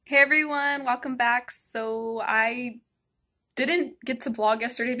Hey everyone, welcome back. So I didn't get to vlog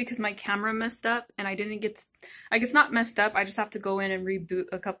yesterday because my camera messed up and I didn't get to, like it's not messed up, I just have to go in and reboot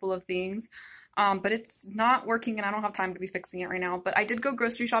a couple of things. But it's not working and I don't have time to be fixing it right now. But I did go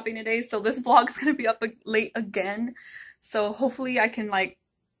grocery shopping today, so this vlog is gonna be up late again. So hopefully I can like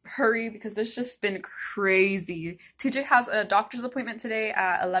hurry because this just been crazy. TJ has a doctor's appointment today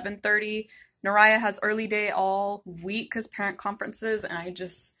at 11:30. Naraya has early day all week because parent conferences, and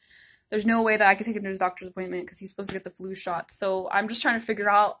there's no way that I could take him to his doctor's appointment because he's supposed to get the flu shot. So I'm just trying to figure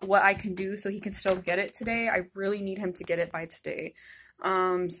out what I can do so he can still get it today. I really need him to get it by today.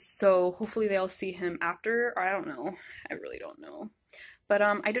 So hopefully they'll see him after, or I don't know. I really don't know. But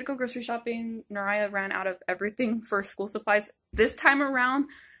I did go grocery shopping. Naraya ran out of everything for school supplies. This time around,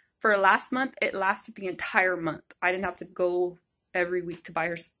 for last month, it lasted the entire month. I didn't have to go every week to buy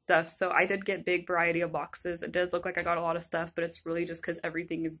her stuff, so I did get big variety of boxes. It does look like I got a lot of stuff, but it's really just because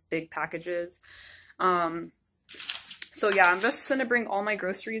everything is big packages. So yeah, I'm just gonna bring all my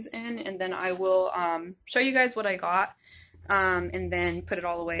groceries in and then I will show you guys what I got, and then put it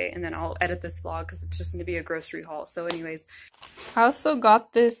all away, and then I'll edit this vlog because it's just gonna be a grocery haul. So anyways, I also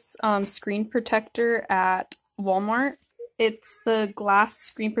got this screen protector at Walmart. It's the glass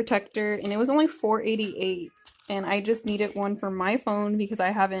screen protector and it was only $4.88. And I just needed one for my phone because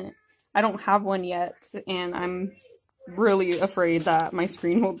I don't have one yet, and I'm really afraid that my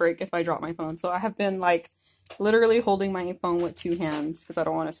screen will break if I drop my phone. So I have been like literally holding my phone with two hands because I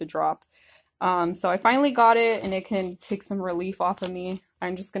don't want it to drop. So I finally got it and it can take some relief off of me.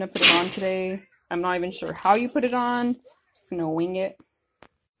 I'm just gonna put it on today. I'm not even sure how you put it on. Just gonna wing it.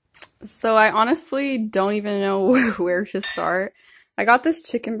 So I honestly don't even know where to start. I got this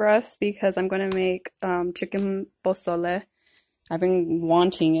chicken breast because I'm going to make chicken pozole. I've been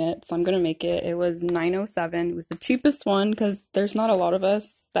wanting it, so I'm going to make it. It was $9.07. It was the cheapest one because there's not a lot of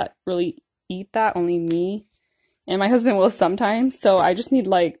us that really eat that, only me. And my husband will sometimes, so I just need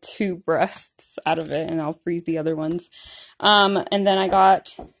like 2 breasts out of it, and I'll freeze the other ones. And then I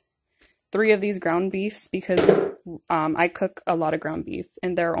got 3 of these ground beefs because I cook a lot of ground beef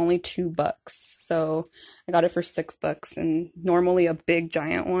and they're only $2. So I got it for $6, and normally a big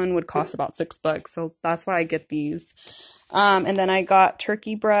giant one would cost about $6. So that's why I get these. And then I got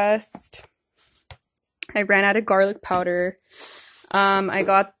turkey breast. I ran out of garlic powder. I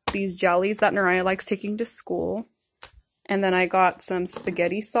got these jellies that Naraya likes taking to school. And then I got some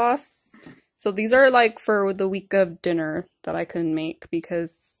spaghetti sauce. So these are like for the week of dinner that I can make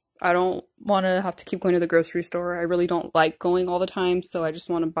because I don't want to have to keep going to the grocery store. I really don't like going all the time, so I just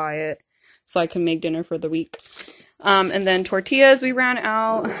want to buy it so I can make dinner for the week. And then tortillas, we ran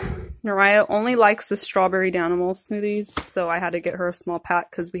out. Naraya only likes the strawberry Danimal smoothies, so I had to get her a small pack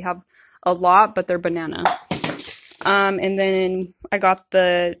because we have a lot, but they're banana. And then I got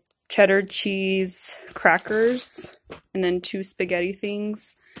the cheddar cheese crackers and then 2 spaghetti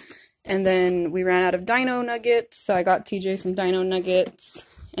things. And then we ran out of dino nuggets, so I got TJ some dino nuggets.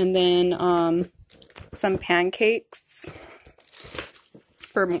 And then some pancakes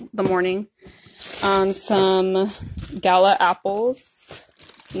for the morning, some gala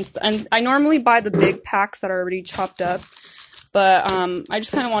apples, and I normally buy the big packs that are already chopped up, but I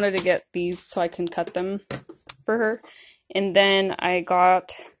just kind of wanted to get these so I can cut them for her. And then I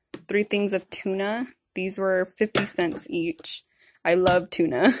got 3 things of tuna. These were 50 cents each. I love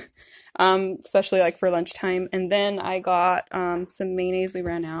tuna. Especially like for lunchtime. And then I got some mayonnaise, we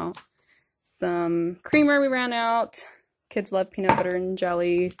ran out. Some creamer, we ran out. Kids love peanut butter and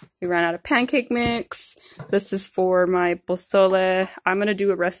jelly. We ran out of pancake mix. This is for my pozole. I'm gonna do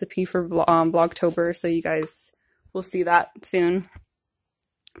a recipe for Vlogtober, so you guys will see that soon.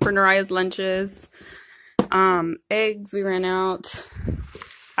 For Naraya's lunches, eggs, we ran out.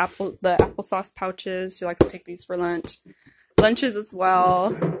 The applesauce pouches, she likes to take these for lunch. Lunches as well.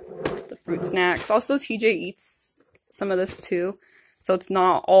 The fruit snacks. Also, TJ eats some of this too, so it's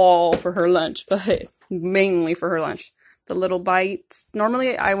not all for her lunch, but mainly for her lunch. The little bites.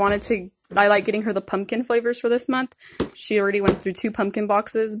 Normally, I like getting her the pumpkin flavors for this month. She already went through 2 pumpkin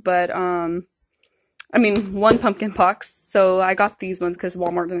boxes, but I mean 1 pumpkin box. So I got these ones because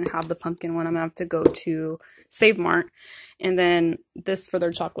Walmart didn't have the pumpkin one. I'm gonna have to go to Save Mart, and then this for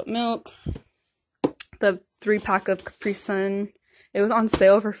their chocolate milk. The 3-pack of Capri Sun. It was on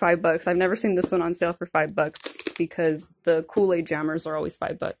sale for $5. I've never seen this one on sale for $5 because the Kool-Aid jammers are always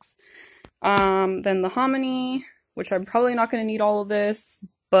 $5. Then the hominy, which I'm probably not going to need all of this,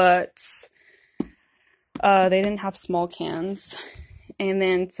 but they didn't have small cans. And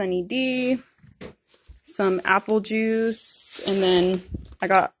then Sunny D, some apple juice, and then I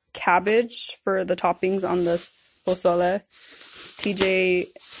got cabbage for the toppings on the pozole.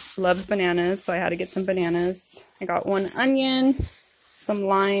 TJ loves bananas, so I had to get some bananas. I got 1 onion, some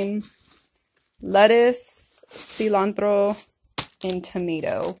lime, lettuce, cilantro, and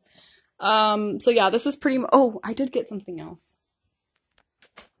tomato. So yeah, this is pretty oh, I did get something else.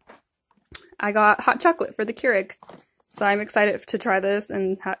 I got hot chocolate for the Keurig. So I'm excited to try this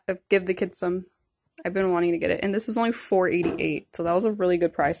and give the kids some. I've been wanting to get it. And this was only $4.88. So that was a really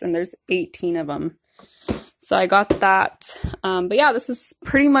good price. And there's 18 of them. So I got that. But yeah, this is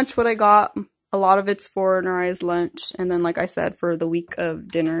pretty much what I got. A lot of it's for Narai's lunch. And then, like I said, for the week of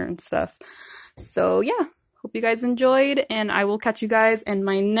dinner and stuff. So yeah, hope you guys enjoyed. And I will catch you guys in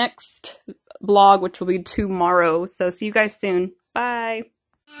my next vlog, which will be tomorrow. So see you guys soon. Bye.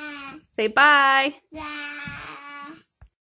 Say bye. Bye.